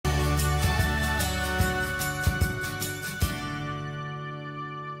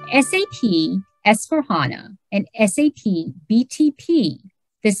SAP S/4HANA and SAP BTP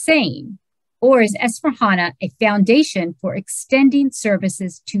the same, or is S/4HANA a foundation for extending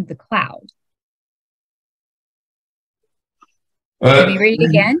services to the cloud? Can we read it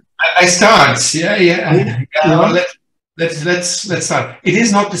again? I start. Yeah. Well, let's start. It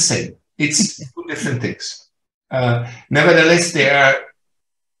is not the same. It's two different things. Nevertheless, they are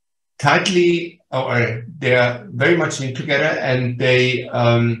tightly, or they are very much linked together, and they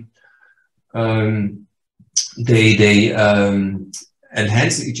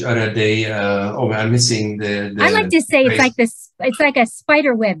enhance each other. They I'm missing the I like to say it's like a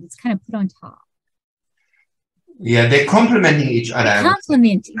spider web that's kind of put on top. Yeah, they're complementing each other.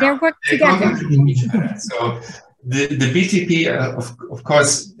 They work together. Each other. So the BTP, of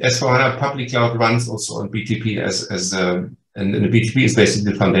course, S/4HANA public cloud runs also on BTP and the BTP is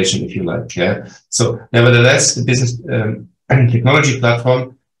basically the foundation, if you like. Yeah. So nevertheless, the business technology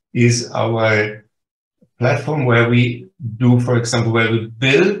platform is our platform where we do, for example, where we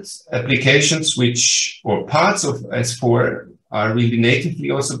build applications or parts of S4 are really natively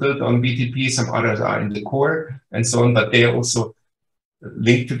also built on BTP. Some others are in the core and so on, but they are also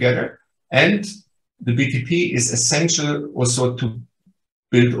linked together. And the BTP is essential also to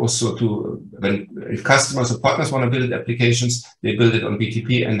build if customers or partners want to build applications, they build it on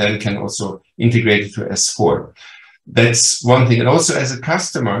BTP and then can also integrate it to S4. That's one thing. And also as a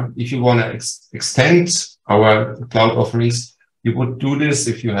customer, if you want to extend our cloud offerings, you would do this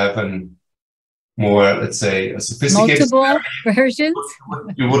if you have more, let's say, a sophisticated multiple versions.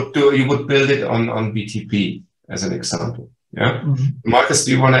 You would build it on BTP as an example. Yeah. Marcus,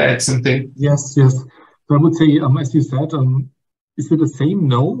 do you want to add something? Yes. So I would say, as you said, is it the same?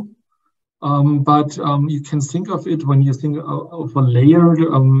 No. But you can think of it when you think of a layered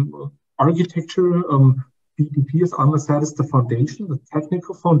architecture. BTP, as Almer said, is the foundation, the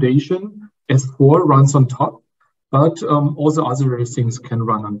technical foundation. S4 runs on top, but also other things can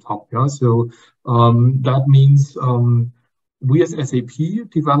run on top. Yeah. So that means we as SAP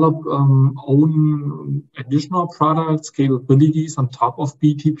develop own additional products, capabilities on top of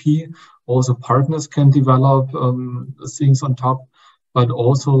BTP. Also partners can develop things on top, but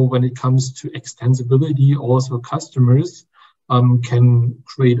also when it comes to extensibility, also customers can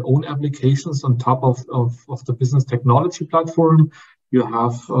create own applications on top of the business technology platform. You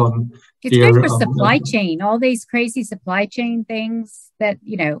have it's great for supply chain, all these crazy supply chain things that,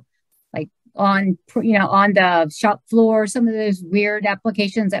 like on the shop floor, some of those weird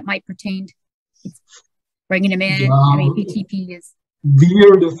applications that might pertain to bringing them in. I mean, BTP is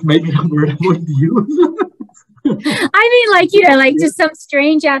weird is maybe a word I would use. I mean, like just some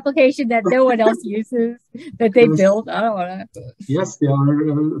strange application that no one else uses that they built. I don't want to. Yes, there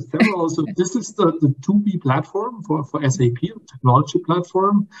are several. So this is the 2B platform for SAP, technology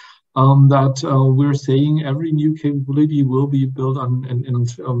platform, that we're saying every new capability will be built on. And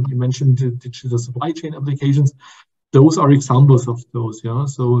you mentioned the digital supply chain applications. Those are examples of those. Yeah.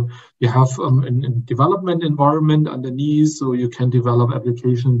 So you have a development environment underneath, so you can develop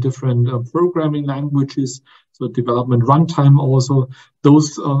application in different programming languages. So development runtime also,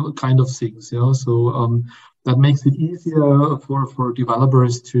 those kind of things. Yeah. So that makes it easier for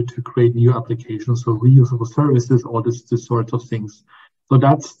developers to create new applications, so reusable services, all this sort of things. So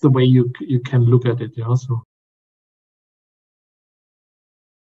that's the way you can look at it. Yeah. So